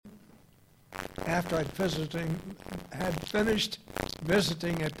after had finished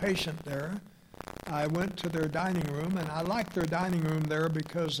visiting a patient there, I went to their dining room, and I like their dining room there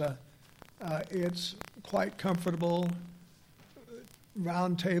because it's quite comfortable,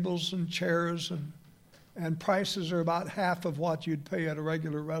 round tables and chairs, and prices are about half of what you'd pay at a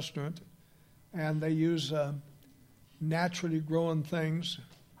regular restaurant, and they use naturally grown things,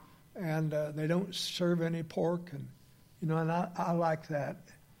 and they don't serve any pork, and I like that.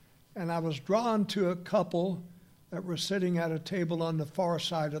 And I was drawn to a couple that were sitting at a table on the far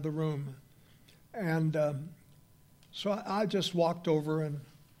side of the room. And so I just walked over and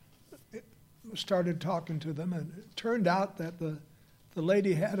started talking to them. And it turned out that the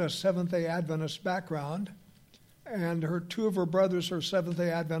lady had a Seventh-day Adventist background, and two of her brothers are Seventh-day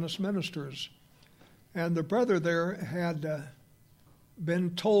Adventist ministers. And the brother there had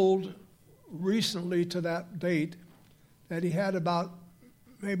been told recently to that date that he had about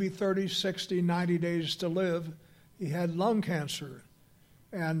maybe 30, 60, 90 days to live. He had lung cancer,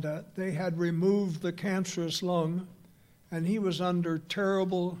 and they had removed the cancerous lung, and he was under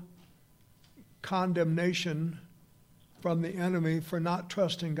terrible condemnation from the enemy for not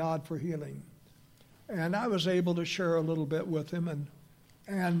trusting God for healing. And I was able to share a little bit with him,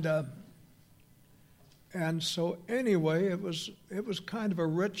 and so anyway, it was kind of a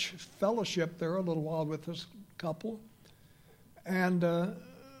rich fellowship there a little while with this couple. And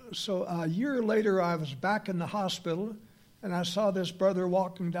so a year later, I was back in the hospital, and I saw this brother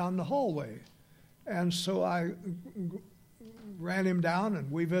walking down the hallway. And so I ran him down,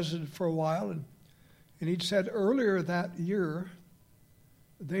 and we visited for a while. And he'd said earlier that year,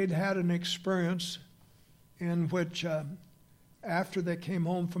 they'd had an experience in which after they came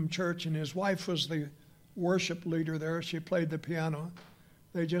home from church, and his wife was the worship leader there, she played the piano,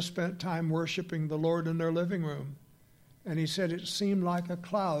 they just spent time worshiping the Lord in their living room. And he said it seemed like a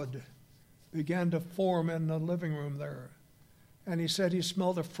cloud began to form in the living room there. And he said he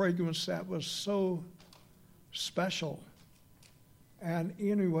smelled a fragrance that was so special. And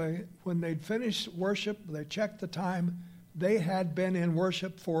anyway, when they'd finished worship, they checked the time. They had been in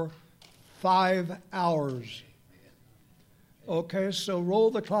worship for 5 hours. Okay, so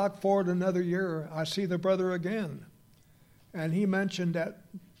roll the clock forward another year. I see the brother again. And he mentioned that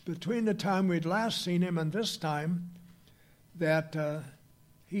between the time we'd last seen him and this time, that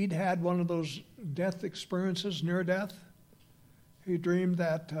he'd had one of those death experiences, near death. He dreamed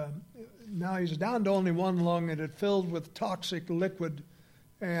that now he's down to only one lung. It had filled with toxic liquid,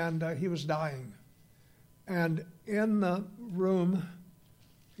 and he was dying. And in the room,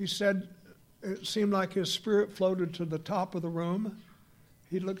 he said it seemed like his spirit floated to the top of the room.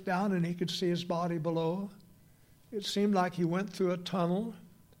 He looked down, and he could see his body below. It seemed like he went through a tunnel,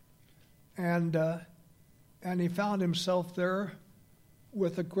 and he found himself there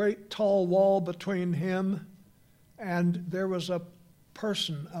with a great tall wall between him, and there was a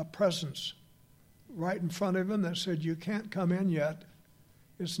person, a presence, right in front of him that said, "You can't come in yet.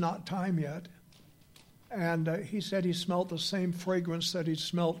 It's not time yet." And he said he smelt the same fragrance that he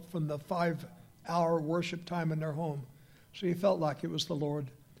smelt from the 5-hour worship time in their home. So he felt like it was the Lord.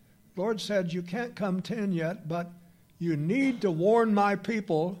 The Lord said, "You can't come in yet, but you need to warn my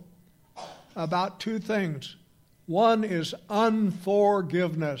people about 2 things. One is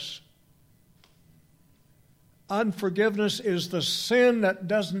unforgiveness. Unforgiveness is the sin that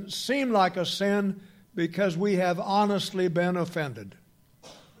doesn't seem like a sin because we have honestly been offended.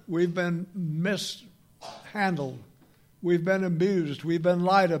 We've been mishandled. We've been abused. We've been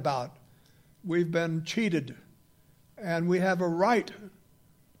lied about. We've been cheated. And we have a right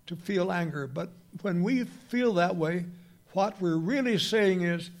to feel anger. But when we feel that way, what we're really saying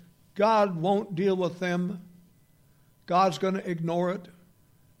is, God won't deal with them. God's going to ignore it.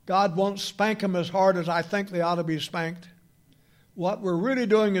 God won't spank them as hard as I think they ought to be spanked. What we're really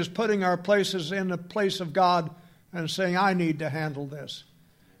doing is putting our places in the place of God and saying, I need to handle this.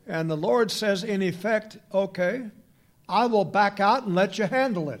 And the Lord says, in effect, okay, I will back out and let you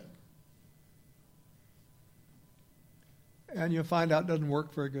handle it. And you'll find out it doesn't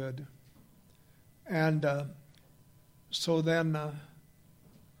work very good. And so then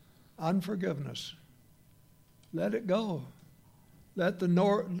unforgiveness. Let it go. Let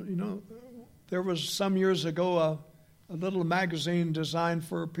there was some years ago a little magazine designed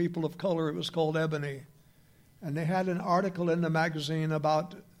for people of color. It was called Ebony. And they had an article in the magazine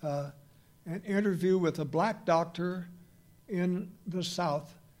about an interview with a black doctor in the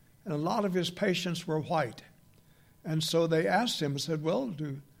South. And a lot of his patients were white. And so they asked him, said, well,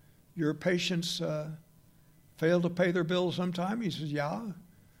 do your patients fail to pay their bills sometime? He says, yeah.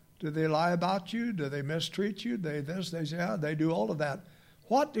 Do they lie about you? Do they mistreat you? They this, they say, yeah, they do all of that.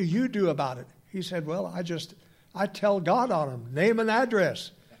 What do you do about it? He said, well, I tell God on them, name and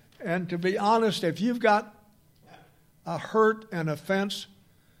address. And to be honest, if you've got a hurt and offense,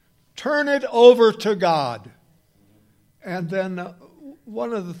 turn it over to God. And then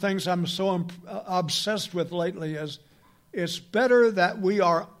one of the things I'm so obsessed with lately is it's better that we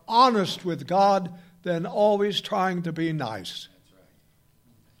are honest with God than always trying to be nice.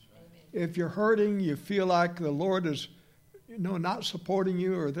 If you're hurting, you feel like the Lord is, not supporting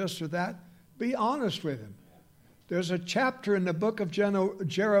you or this or that, be honest with Him. There's a chapter in the book of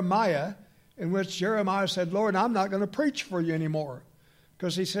Jeremiah in which Jeremiah said, Lord, I'm not going to preach for you anymore.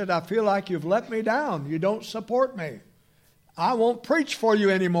 Because he said, I feel like you've let me down. You don't support me. I won't preach for you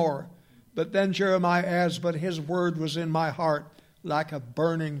anymore. But then Jeremiah adds, but his word was in my heart like a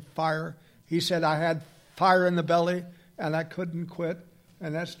burning fire. He said, I had fire in the belly and I couldn't quit.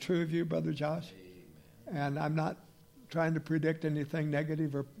 And that's true of you, Brother Josh. And I'm not trying to predict anything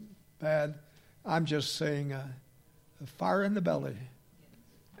negative or bad. I'm just saying a fire in the belly.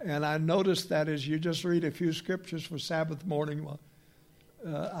 And I noticed that as you just read a few scriptures for Sabbath morning,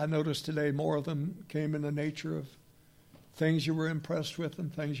 I noticed today more of them came in the nature of things you were impressed with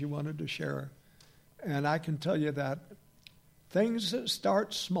and things you wanted to share. And I can tell you that things that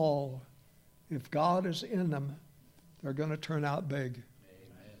start small, if God is in them, they're going to turn out big.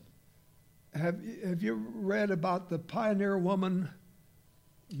 Amen. Have you read about the pioneer woman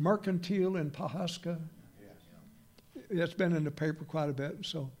Mercantile in Pawhuska? It's been in the paper quite a bit.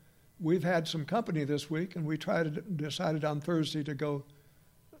 So we've had some company this week, and we decided on Thursday to go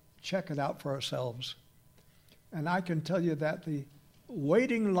check it out for ourselves. And I can tell you that the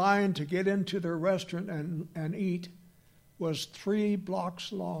waiting line to get into their restaurant and eat was 3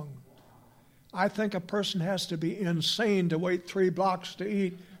 blocks long. I think a person has to be insane to wait 3 blocks to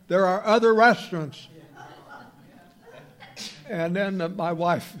eat. There are other restaurants. And then my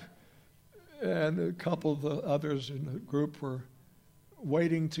wife and a couple of the others in the group were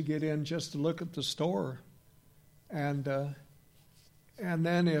waiting to get in just to look at the store. And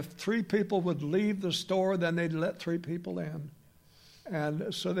then if 3 people would leave the store, then they'd let 3 people in.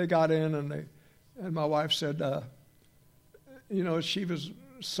 And so they got in, and my wife said, she was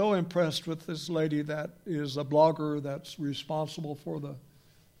so impressed with this lady that is a blogger that's responsible for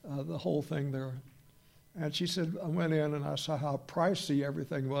the whole thing there. And she said, I went in and I saw how pricey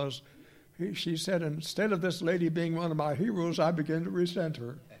everything was. She said, instead of this lady being one of my heroes, I began to resent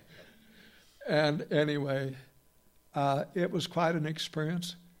her. And anyway, it was quite an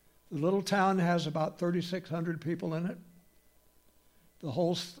experience. The little town has about 3,600 people in it. The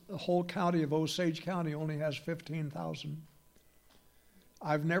whole county of Osage County only has 15,000.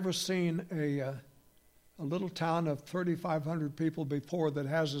 I've never seen a little town of 3,500 people before that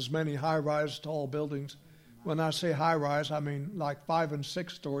has as many high-rise tall buildings. When I say high-rise, I mean like 5 and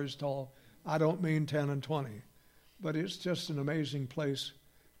 6 stories tall. I don't mean 10 and 20. But it's just an amazing place.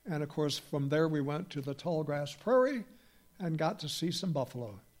 And, of course, from there we went to the tall grass prairie and got to see some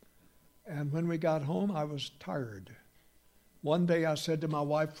buffalo. And when we got home, I was tired. One day I said to my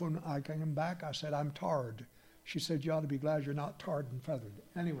wife when I came back, I said, I'm tired. She said, you ought to be glad you're not tarred and feathered.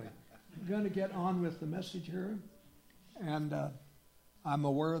 Anyway, I'm going to get on with the message here. And I'm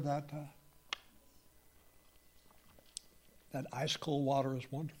aware that that ice cold water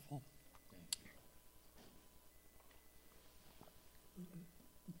is wonderful.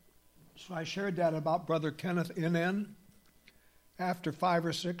 So I shared that about Brother Kenneth N.N. After 5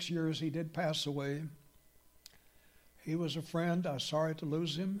 or 6 years, he did pass away. He was a friend. I was sorry to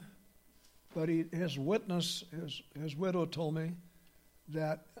lose him. But his witness, his widow told me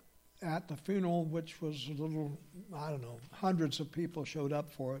that at the funeral, which was a little, hundreds of people showed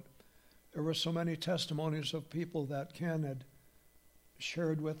up for it. There were so many testimonies of people that Ken had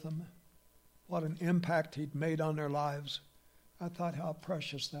shared with them, what an impact he'd made on their lives. I thought how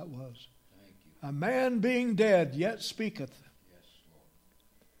precious that was. Thank you. A man being dead yet speaketh. Yes,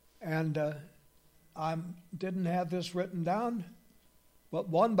 Lord. And I didn't have this written down, but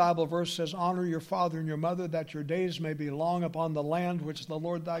one Bible verse says, honor your father and your mother, that your days may be long upon the land which the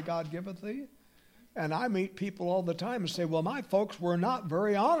Lord thy God giveth thee. And I meet people all the time and say, well, my folks were not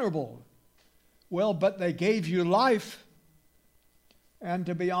very honorable. Well, but they gave you life. And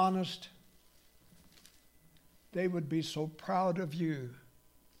to be honest, they would be so proud of you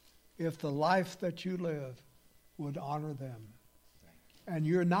if the life that you live would honor them. And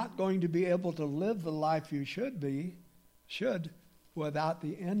you're not going to be able to live the life you should, without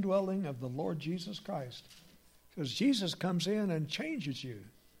the indwelling of the Lord Jesus Christ. Because Jesus comes in and changes you.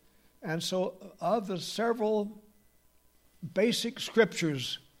 And so of the several basic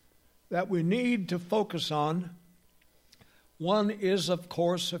scriptures that we need to focus on, One is, of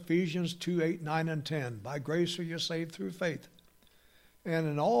course, Ephesians 2, 8, 9, and 10. By grace are you saved through faith. And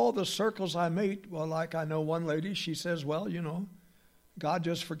in all the circles I meet, well, like I know one lady, she says, well, God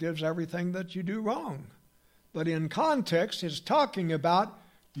just forgives everything that you do wrong. But in context, it's talking about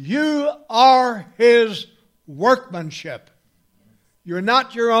you are His workmanship. You're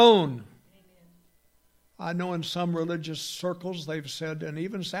not your own. I know in some religious circles they've said, and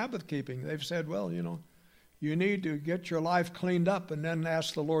even Sabbath keeping, they've said, well, you need to get your life cleaned up and then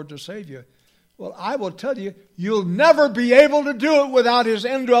ask the Lord to save you. Well, I will tell you, you'll never be able to do it without His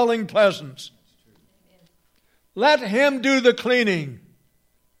indwelling presence. Let Him do the cleaning.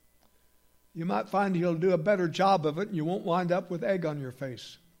 You might find He'll do a better job of it and you won't wind up with egg on your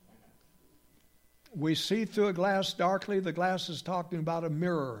face. We see through a glass darkly. The glass is talking about a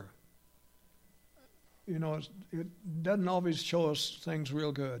mirror. It doesn't always show us things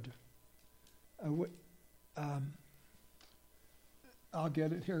real good. I'll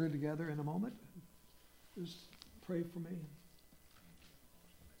get it here together in a moment. Just pray for me.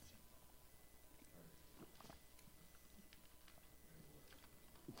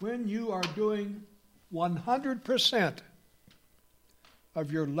 When you are doing 100%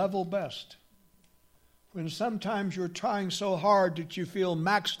 of your level best, when sometimes you're trying so hard that you feel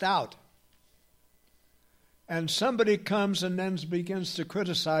maxed out, and somebody comes and then begins to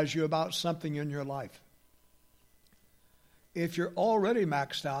criticize you about something in your life, if you're already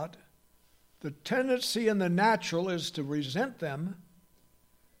maxed out, the tendency in the natural is to resent them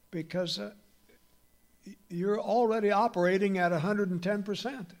because you're already operating at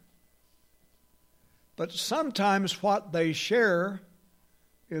 110%. But sometimes what they share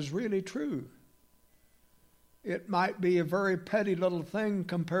is really true. It might be a very petty little thing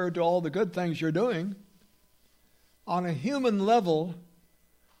compared to all the good things you're doing. On a human level,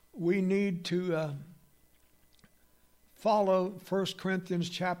 we need to follow 1 Corinthians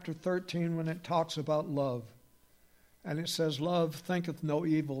chapter 13 when it talks about love. And it says, love thinketh no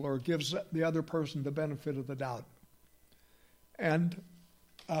evil, or gives the other person the benefit of the doubt. And,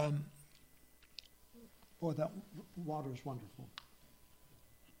 boy, that water is wonderful.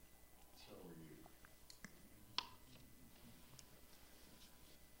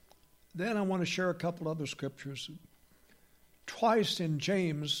 Then I want to share a couple other scriptures. Twice in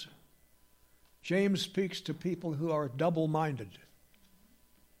James speaks to people who are double-minded.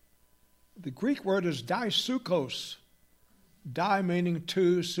 The Greek word is disukos. Di meaning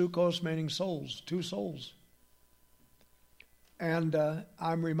two, sukos meaning souls, two souls. And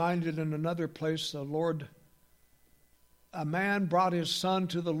I'm reminded in another place, a man brought his son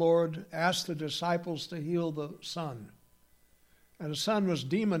to the Lord, asked the disciples to heal the son. And the son was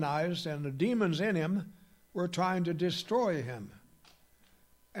demonized, and the demons in him were trying to destroy him.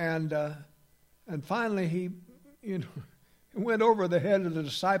 And finally he went over the head of the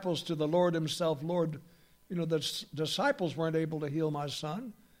disciples to the Lord himself. Lord, the disciples weren't able to heal my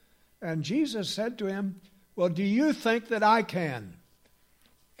son. And Jesus said to him, well, do you think that I can?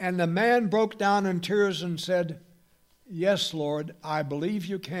 And the man broke down in tears and said, yes, Lord, I believe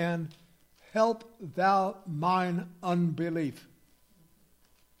you can. Help thou mine unbelief.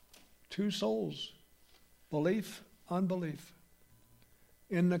 Two souls, belief, unbelief.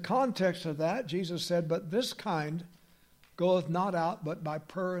 In the context of that, Jesus said, but this kind goeth not out but by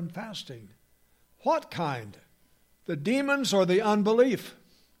prayer and fasting. What kind? The demons or the unbelief?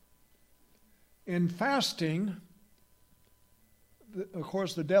 In fasting, of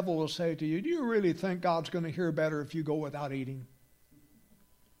course, the devil will say to you, do you really think God's going to hear better if you go without eating?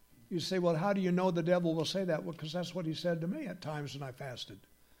 You say, well, how do you know the devil will say that? Well, because that's what he said to me at times when I fasted.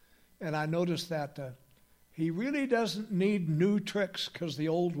 And I noticed that he really doesn't need new tricks because the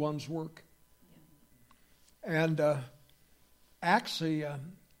old ones work. And actually,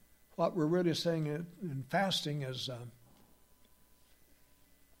 what we're really saying in fasting is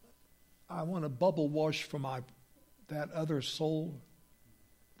I want to bubble wash from that other soul,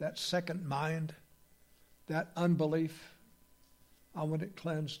 that second mind, that unbelief. I want it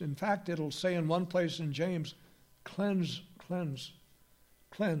cleansed. In fact, it'll say in one place in James, cleanse, cleanse,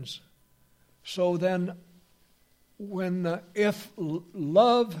 cleanse. So then, if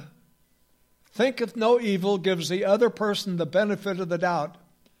love thinketh no evil, gives the other person the benefit of the doubt,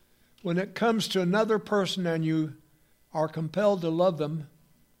 when it comes to another person and you are compelled to love them,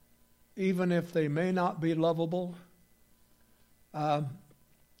 even if they may not be lovable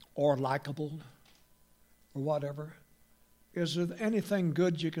or likable or whatever, is there anything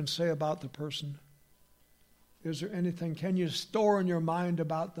good you can say about the person? Is there anything, can you store in your mind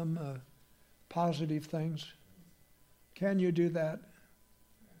about them positive things? Can you do that?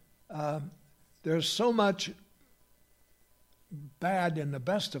 There's so much bad in the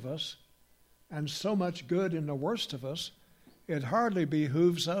best of us and so much good in the worst of us, it hardly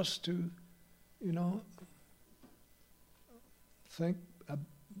behooves us to, think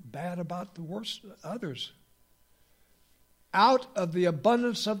bad about the worst others. Out of the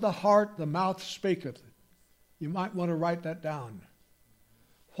abundance of the heart, the mouth speaketh. You might want to write that down.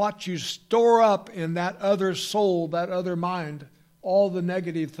 What you store up in that other soul, that other mind, all the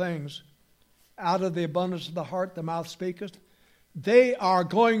negative things, out of the abundance of the heart, the mouth speaketh. They are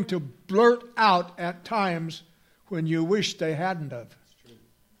going to blurt out at times when you wish they hadn't have,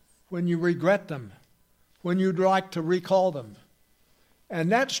 when you regret them, when you'd like to recall them. And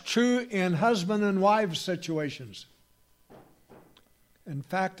that's true in husband and wife situations. In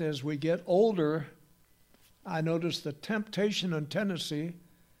fact, as we get older, I notice the temptation and tendency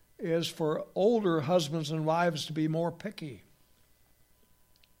is for older husbands and wives to be more picky.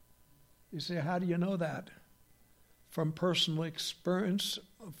 You say, how do you know that? From personal experience,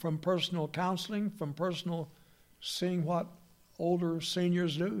 from personal counseling, from personal seeing what older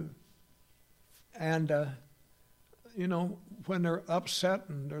seniors do. And, when they're upset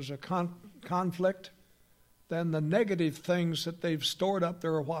and there's a conflict, then the negative things that they've stored up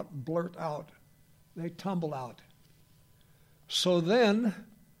there are what blurt out. They tumble out. So then,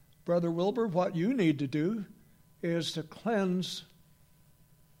 Brother Wilbur, what you need to do is to cleanse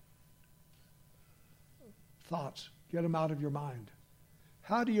thoughts. Get them out of your mind.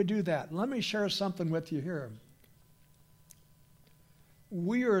 How do you do that? Let me share something with you here.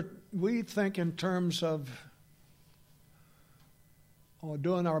 We think in terms of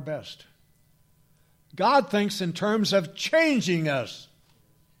doing our best. God thinks in terms of changing us,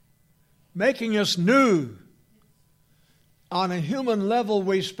 making us new. On a human level,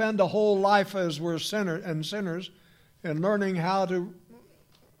 we spend a whole life as we're sinners and learning how to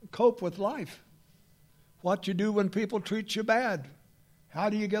cope with life. What you do when people treat you bad.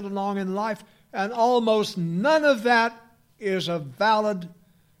 How do you get along in life? And almost none of that is valid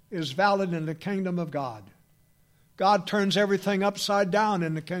in the kingdom of God. God turns everything upside down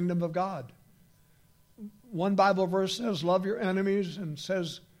in the kingdom of God. One Bible verse says, love your enemies, and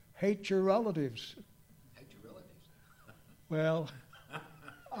says, hate your relatives. Hate your relatives. Well,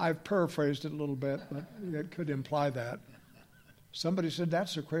 I've paraphrased it a little bit, but it could imply that. Somebody said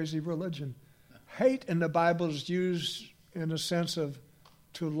that's a crazy religion. Hate in the Bible is used in a sense of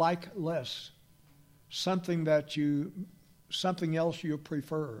to like less. Something else you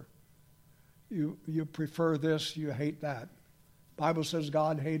prefer. You prefer this, you hate that. Bible says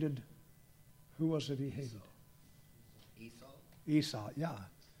God hated, who was it he hated? Esau, yeah.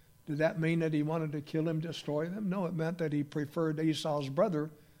 Did that mean that he wanted to kill him, destroy them? No, it meant that he preferred Esau's brother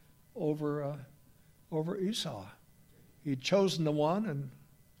over Esau. He'd chosen the one, and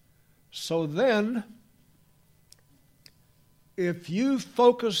so then, if you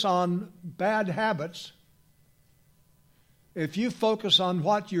focus on bad habits, if you focus on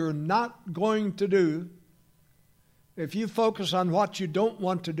what you're not going to do, if you focus on what you don't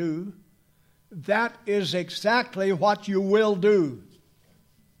want to do, that is exactly what you will do.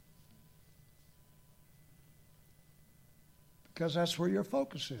 Because that's where your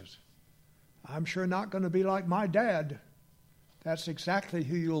focus is. I'm sure not going to be like my dad. That's exactly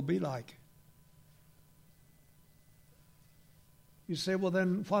who you'll be like. You say, well,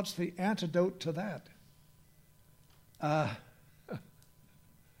 then what's the antidote to that?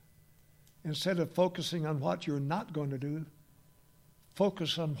 Instead of focusing on what you're not going to do,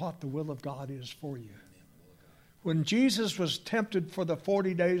 focus on what the will of God is for you. When Jesus was tempted for the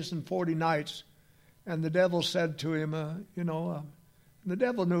 40 days and 40 nights, and the devil said to him, the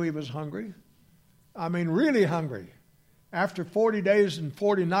devil knew he was hungry. I mean, really hungry. After 40 days and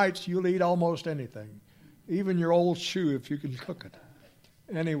 40 nights, you'll eat almost anything, even your old shoe if you can cook it.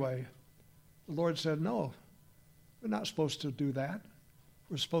 Anyway, the Lord said, no, we're not supposed to do that.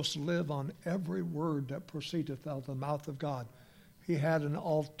 We're supposed to live on every word that proceedeth out of the mouth of God. He had an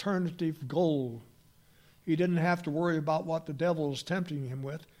alternative goal. He didn't have to worry about what the devil was tempting him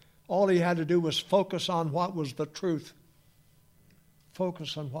with. All he had to do was focus on what was the truth.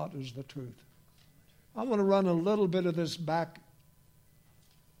 Focus on what is the truth. I want to run a little bit of this back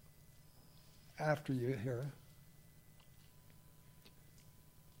after you here.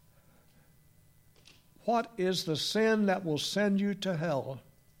 What is the sin that will send you to hell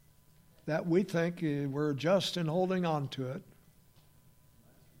that we think we're just in holding on to it?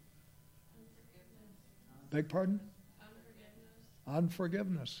 Beg pardon?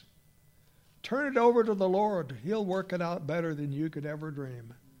 Unforgiveness. Turn it over to the Lord. He'll work it out better than you could ever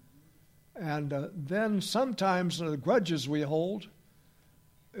dream. And then sometimes the grudges we hold,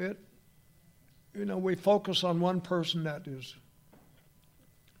 we focus on one person that is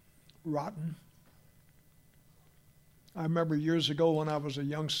rotten. I remember years ago when I was a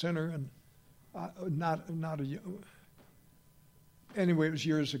young sinner, and anyway, it was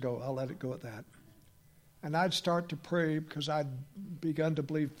years ago. I'll let it go at that. And I'd start to pray because I'd begun to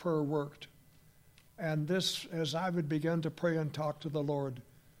believe prayer worked. And this, as I would begin to pray and talk to the Lord,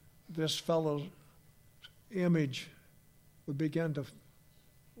 this fellow's image would begin to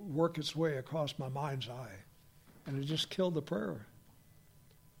work its way across my mind's eye. And it just killed the prayer.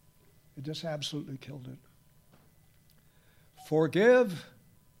 It just absolutely killed it. Forgive.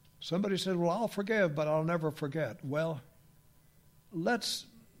 Somebody said, well, I'll forgive, but I'll never forget. Well, let's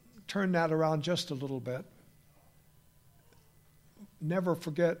turn that around just a little bit. Never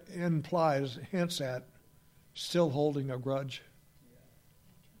forget hints at still holding a grudge.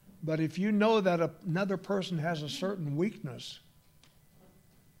 But if you know that another person has a certain weakness,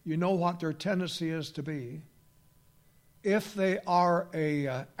 you know what their tendency is to be. If they are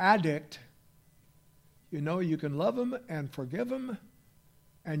an addict, you can love them and forgive them,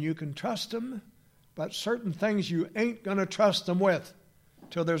 and you can trust them, but certain things you ain't going to trust them with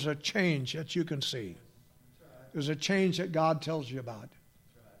till there's a change that you can see. There's a change that God tells you about.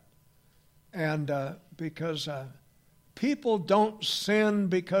 And because people don't sin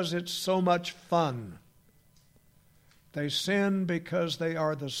because it's so much fun. They sin because they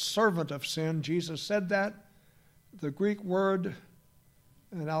are the servant of sin. Jesus said that. The Greek word,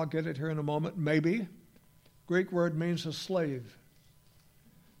 and I'll get it here in a moment, maybe. Greek word means a slave.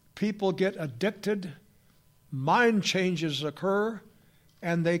 People get addicted, mind changes occur,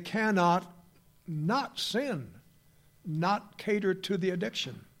 and they cannot not sin, not cater to the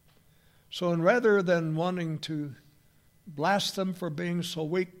addiction. So rather than wanting to blast them for being so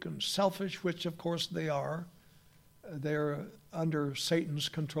weak and selfish, which of course they're under Satan's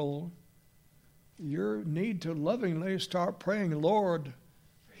control, you need to lovingly start praying, Lord,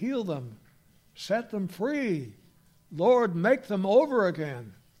 heal them, set them free. Lord, make them over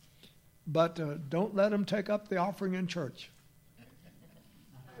again. But don't let them take up the offering in church.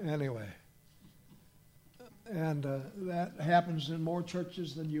 Anyway. And that happens in more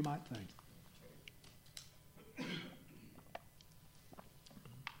churches than you might think.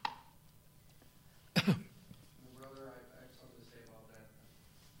 Brother, I have something to say about that.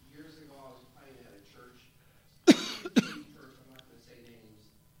 Years ago, I was playing at a church, I'm not going to say names,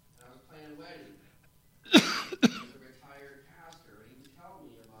 and I was playing a wedding. He was a retired pastor, and he was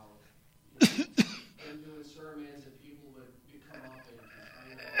telling me about him doing sermons, and people would come up and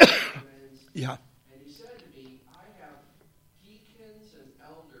complain about sermons. Yeah. And he said to me, I have deacons and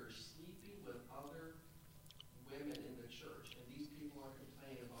elders sleeping with other women in the church, and these people are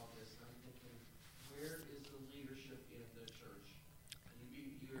complaining about this. And I'm thinking, where is the leadership in the church? And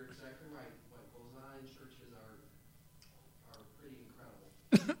you're exactly right. What goes on in churches are pretty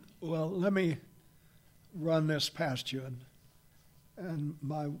incredible. Well, let me run this past you. And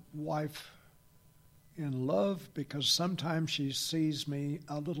my wife, in love, because sometimes she sees me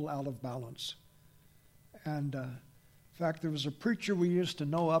a little out of balance. And in fact, there was a preacher we used to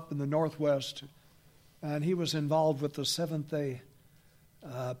know up in the Northwest, and he was involved with the Seventh-day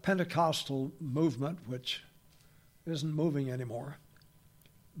Pentecostal movement, which isn't moving anymore.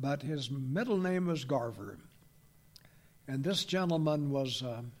 But his middle name was Garver. And this gentleman was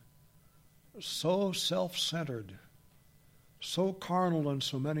so self-centered, so carnal in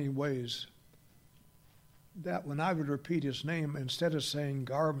so many ways, that when I would repeat his name, instead of saying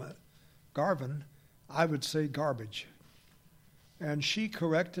Garvin, I would say garbage. And she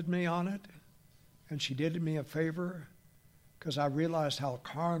corrected me on it, and she did me a favor, because I realized how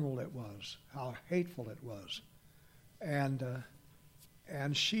carnal it was, how hateful it was. And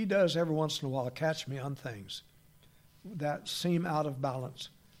she does every once in a while catch me on things that seem out of balance,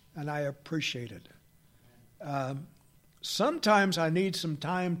 and I appreciate it. Sometimes I need some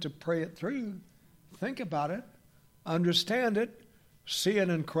time to pray it through, think about it, understand it, see it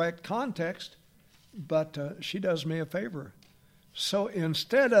in correct context, but she does me a favor. So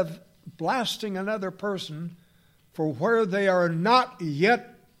instead of blasting another person for where they are not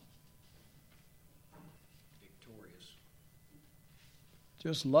yet Victorious.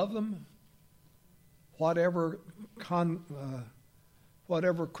 just love them, whatever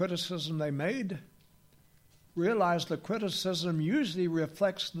criticism they made, realize the criticism usually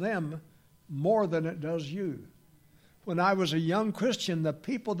reflects them more than it does you. When I was a young Christian, the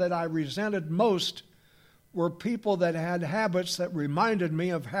people that I resented most were people that had habits that reminded me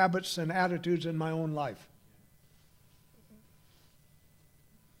of habits and attitudes in my own life.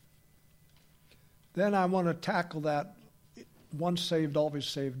 Then I want to tackle that once saved, always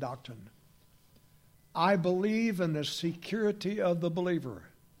saved doctrine. I believe in the security of the believer,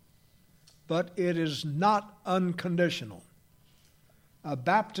 but it is not unconditional. A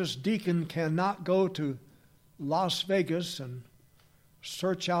Baptist deacon cannot go to Las Vegas and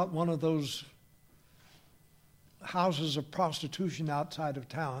search out one of those houses of prostitution outside of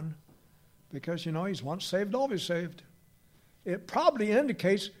town because, he's once saved, always saved. It probably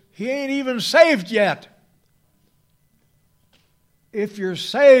indicates he ain't even saved yet. If you're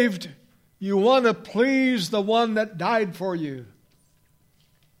saved, you want to please the one that died for you.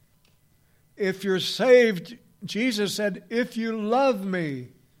 If you're saved, Jesus said, if you love me,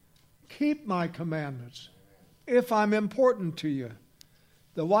 keep my commandments. If I'm important to you.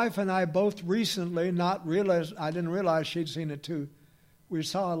 The wife and I both recently, I didn't realize she'd seen it too. We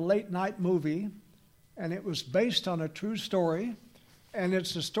saw a late night movie, and it was based on a true story. And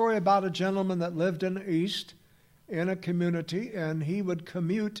it's a story about a gentleman that lived in the East in a community, and he would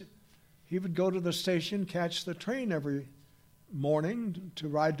commute. He would go to the station, catch the train every morning to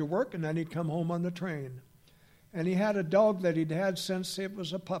ride to work, and then he'd come home on the train. And he had a dog that he'd had since it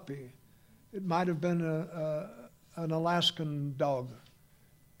was a puppy. It might have been an Alaskan dog.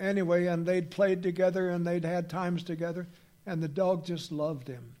 Anyway, and they'd played together and they'd had times together, and the dog just loved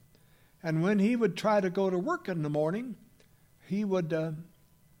him. And when he would try to go to work in the morning, he would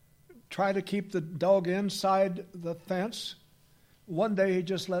try to keep the dog inside the fence. One day he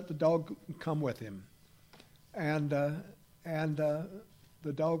just let the dog come with him. And the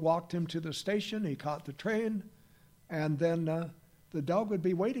dog walked him to the station. He caught the train. And then the dog would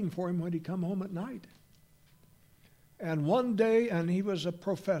be waiting for him when he'd come home at night. And one day, and he was a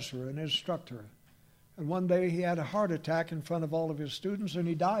professor, an instructor, and one day he had a heart attack in front of all of his students and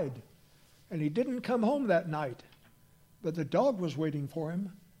he died. And he didn't come home that night, but the dog was waiting for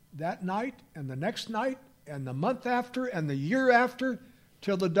him that night and the next night and the month after and the year after,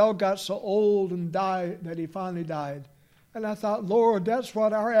 till the dog got so old and died that he finally died. And I thought, Lord, that's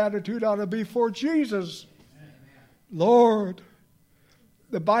what our attitude ought to be for Jesus. Amen. Lord,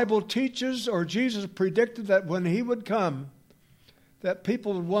 the Bible teaches, or Jesus predicted, that when he would come, that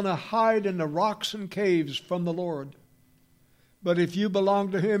people would want to hide in the rocks and caves from the Lord. But if you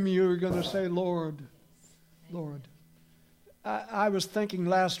belong to him, you're going to say, Lord, Lord. I was thinking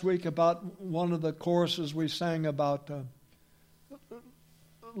last week about one of the choruses we sang about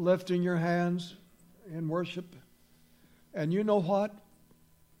lifting your hands in worship. And you know what?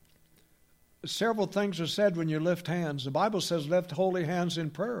 Several things are said when you lift hands. The Bible says lift holy hands in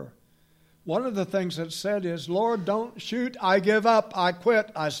prayer. One of the things that's said is, Lord, don't shoot, I give up, I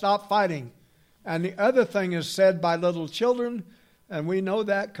quit, I stop fighting. And the other thing is said by little children, and we know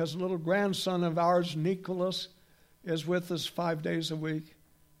that because a little grandson of ours, Nicholas, is with us 5 days a week.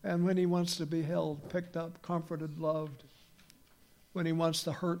 And when he wants to be held, picked up, comforted, loved. When he wants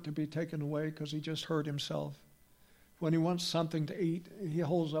the hurt to be taken away because he just hurt himself. When he wants something to eat, he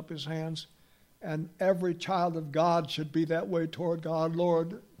holds up his hands. And every child of God should be that way toward God.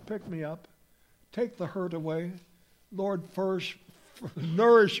 Lord, pick me up. Take the hurt away. Lord, first,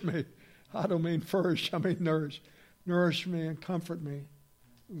 nourish me. I don't mean first, I mean nourish. Nourish me and comfort me,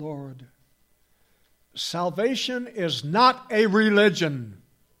 Lord. Salvation is not a religion.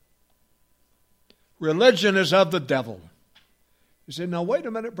 Religion is of the devil. You say, now wait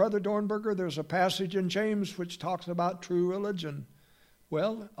a minute, Brother Dornberger, there's a passage in James which talks about true religion.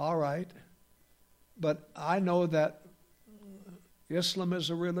 Well, all right. But I know that Islam is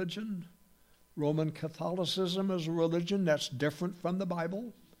a religion. Roman Catholicism is a religion that's different from the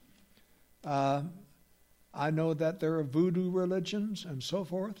Bible. I know that there are voodoo religions and so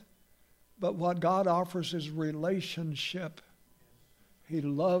forth. But what God offers is relationship. He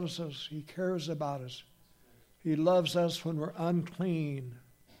loves us. He cares about us. He loves us when we're unclean.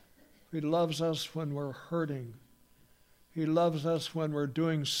 He loves us when we're hurting. He loves us when we're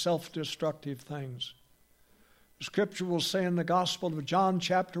doing self-destructive things. The Scripture will say in the Gospel of John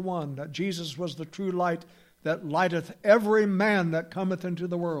chapter 1 that Jesus was the true light that lighteth every man that cometh into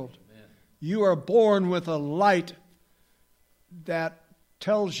the world. Amen. You are born with a light that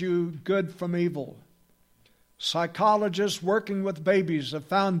tells you good from evil. Psychologists working with babies have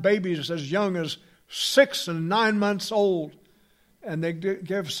found babies as young as 6 and 9 months old, and they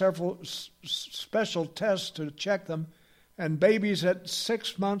give several special tests to check them. And babies at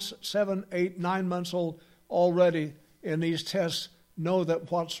 6 months, 7, 8, 9 months old already in these tests know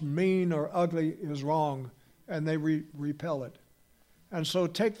that what's mean or ugly is wrong, and they repel it. And so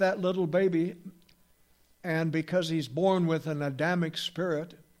take that little baby, and because he's born with an Adamic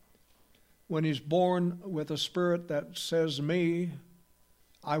spirit, when he's born with a spirit that says, me,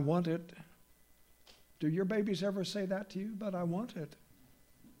 I want it. Do your babies ever say that to you? But I want it.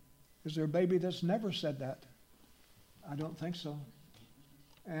 Is there a baby that's never said that? I don't think so.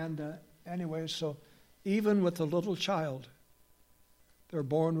 And anyway, so even with a little child, they're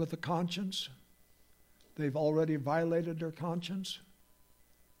born with a conscience. They've already violated their conscience.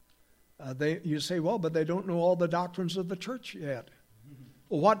 You say, well, but they don't know all the doctrines of the church yet.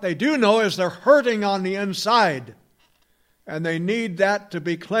 Well, what they do know is they're hurting on the inside. And they need that to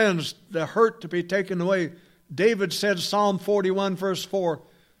be cleansed, the hurt to be taken away. David said, Psalm 41, verse 4,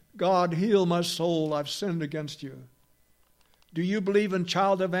 God, heal my soul, I've sinned against you. Do you believe in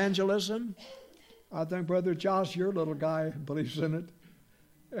child evangelism? I think Brother Josh, your little guy, believes in it.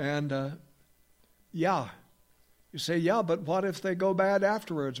 And yeah. You say, yeah, but what if they go bad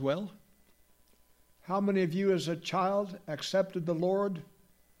afterwards? Well, how many of you as a child accepted the Lord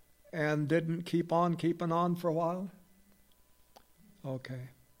and didn't keep on keeping on for a while? Okay.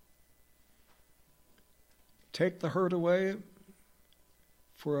 Take the hurt away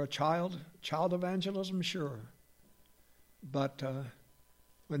for a child evangelism, sure. But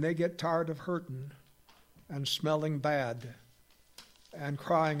when they get tired of hurting and smelling bad and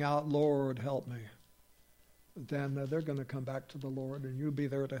crying out, Lord, help me, then they're going to come back to the Lord, and you'll be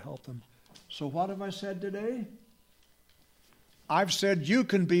there to help them. So what have I said today? I've said you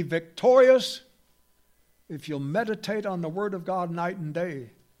can be victorious if you'll meditate on the Word of God night and day.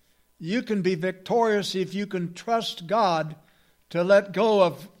 You can be victorious if you can trust God to let go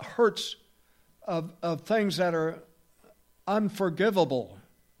of hurts, of things that are unforgivable.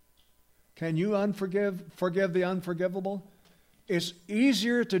 Can you forgive the unforgivable? It's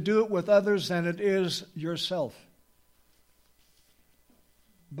easier to do it with others than it is yourself.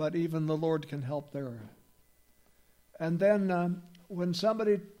 But even the Lord can help there. And then when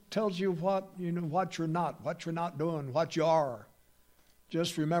somebody tells you what you're not doing, what you are,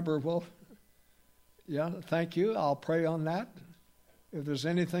 just remember, well, yeah, thank you. I'll pray on that. If there's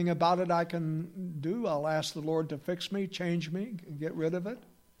anything about it I can do, I'll ask the Lord to fix me, change me, get rid of it.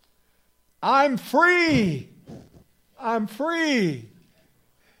 I'm free. I'm free.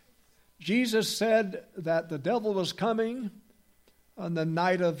 Jesus said that the devil was coming on the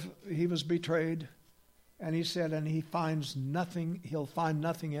night he was betrayed. And he said, and he'll find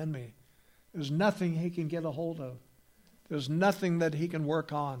nothing in me. There's nothing he can get a hold of. There's nothing that he can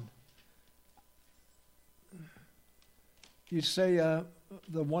work on. You say,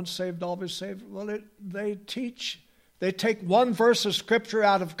 the once saved, always saved. Well, they take one verse of Scripture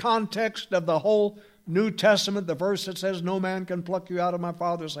out of context of the whole New Testament, the verse that says, no man can pluck you out of my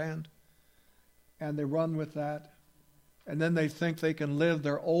Father's hand. And they run with that. And then they think they can live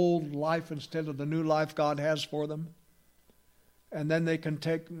their old life instead of the new life God has for them. And then they can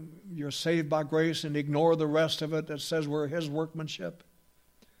take, you're saved by grace, and ignore the rest of it that says we're His workmanship.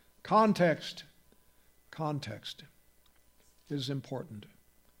 Context is important.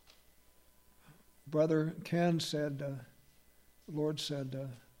 Brother Ken said, the Lord said,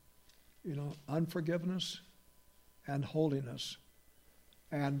 unforgiveness and holiness.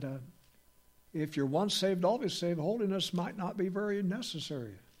 And if you're once saved, always saved, holiness might not be very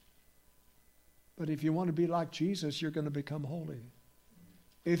necessary. But if you want to be like Jesus, you're going to become holy.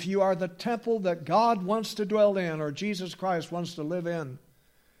 If you are the temple that God wants to dwell in, or Jesus Christ wants to live in,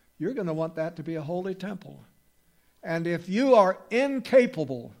 you're going to want that to be a holy temple. And if you are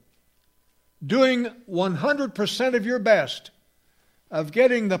incapable, doing 100% of your best, of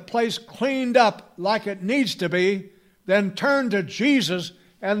getting the place cleaned up like it needs to be, then turn to Jesus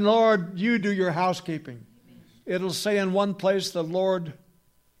and, Lord, you do your housekeeping. It'll say in one place the Lord,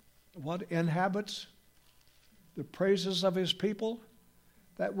 inhabits the praises of His people.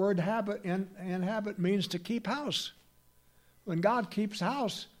 That word inhabit means to keep house. When God keeps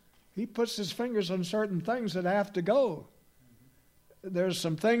house, He puts His fingers on certain things that have to go. There's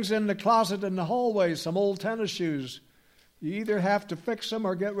some things in the closet in the hallway, some old tennis shoes. You either have to fix them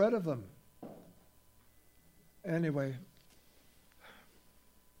or get rid of them. Anyway,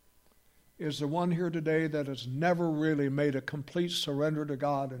 is there one here today that has never really made a complete surrender to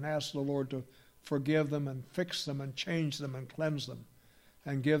God and asked the Lord to forgive them and fix them and change them and cleanse them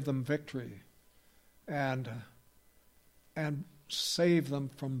and give them victory and save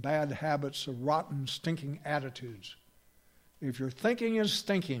them from bad habits of rotten, stinking attitudes? If your thinking is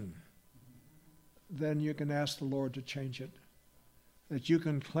stinking, then you can ask the Lord to change it, that you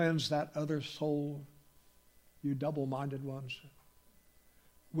can cleanse that other soul, you double-minded ones.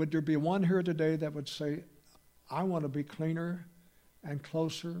 Would there be one here today that would say, I want to be cleaner and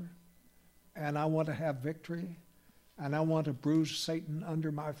closer, and I want to have victory, and I want to bruise Satan under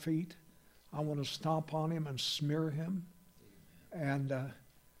my feet. I want to stomp on him and smear him, and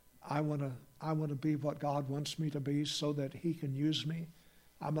I want to be what God wants me to be so that He can use me.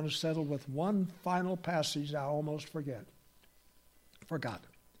 I'm going to settle with one final passage I almost forgot.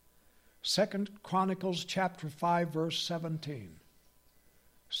 2 Chronicles chapter 5, verse 17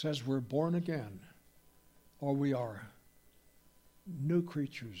 says we're born again, or we are new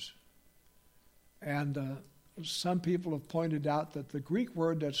creatures. And some people have pointed out that the Greek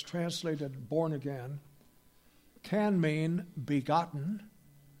word that's translated born again can mean begotten.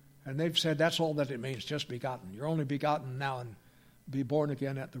 And they've said that's all that it means, just begotten. You're only begotten now and be born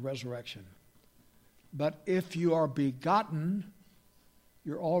again at the resurrection. But if you are begotten,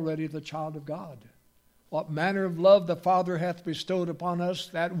 you're already the child of God. What manner of love the Father hath bestowed upon us,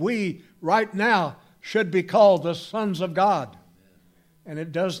 that we right now should be called the sons of God. And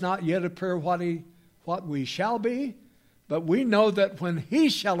it does not yet appear what we shall be, but we know that when he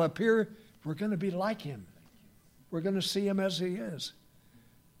shall appear, we're going to be like him. We're going to see him as he is.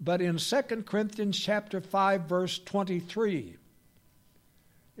 But in 2 Corinthians chapter 5, verse 23,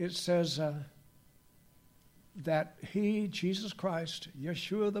 it says that he, Jesus Christ,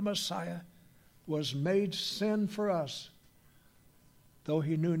 Yeshua the Messiah, was made sin for us, though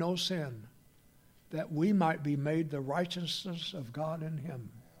he knew no sin, that we might be made the righteousness of God in him.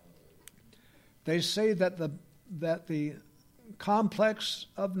 They say that the complex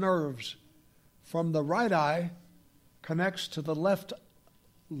of nerves from the right eye connects to the left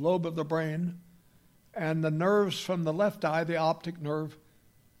lobe of the brain, and the nerves from the left eye, the optic nerve,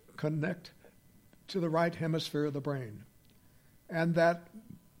 connect to the right hemisphere of the brain. And that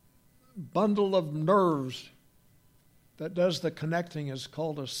bundle of nerves that does the connecting is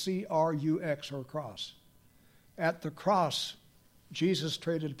called a CRUX, or cross. At the cross, Jesus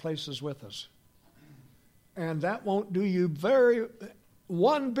traded places with us. And that won't do you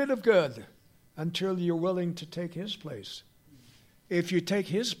one bit of good until you're willing to take his place. If you take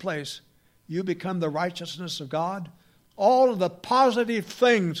his place, you become the righteousness of God. All of the positive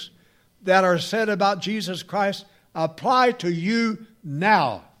things that are said about Jesus Christ apply to you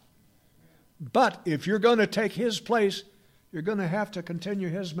now. But if you're going to take his place, you're going to have to continue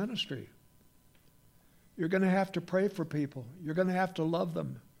his ministry. You're going to have to pray for people. You're going to have to love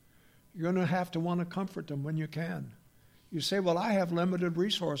them. You're going to have to want to comfort them when you can. You say, well, I have limited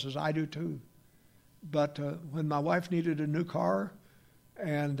resources. I do too. But when my wife needed a new car,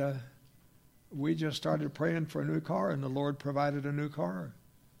 and we just started praying for a new car, and the Lord provided a new car.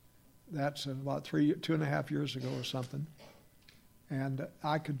 That's about 2.5 years ago or something. And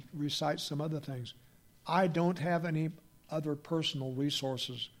I could recite some other things. I don't have any other personal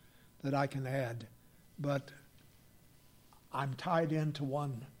resources that I can add, but I'm tied into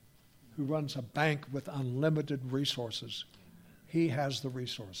one who runs a bank with unlimited resources. He has the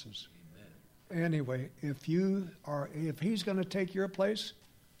resources. Amen. Anyway, if he's going to take your place,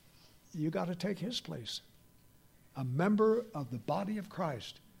 you got to take his place. A member of the body of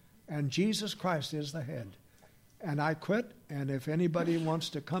Christ, and Jesus Christ is the head. And I quit, and if anybody wants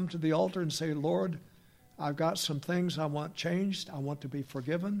to come to the altar and say, Lord, I've got some things I want changed. I want to be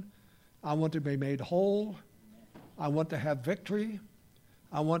forgiven. I want to be made whole. I want to have victory.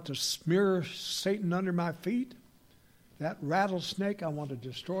 I want to smear Satan under my feet. That rattlesnake, I want to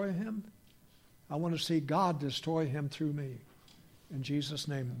destroy him. I want to see God destroy him through me. In Jesus'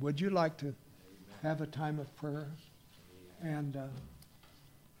 name, would you like to have a time of prayer and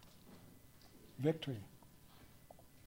victory?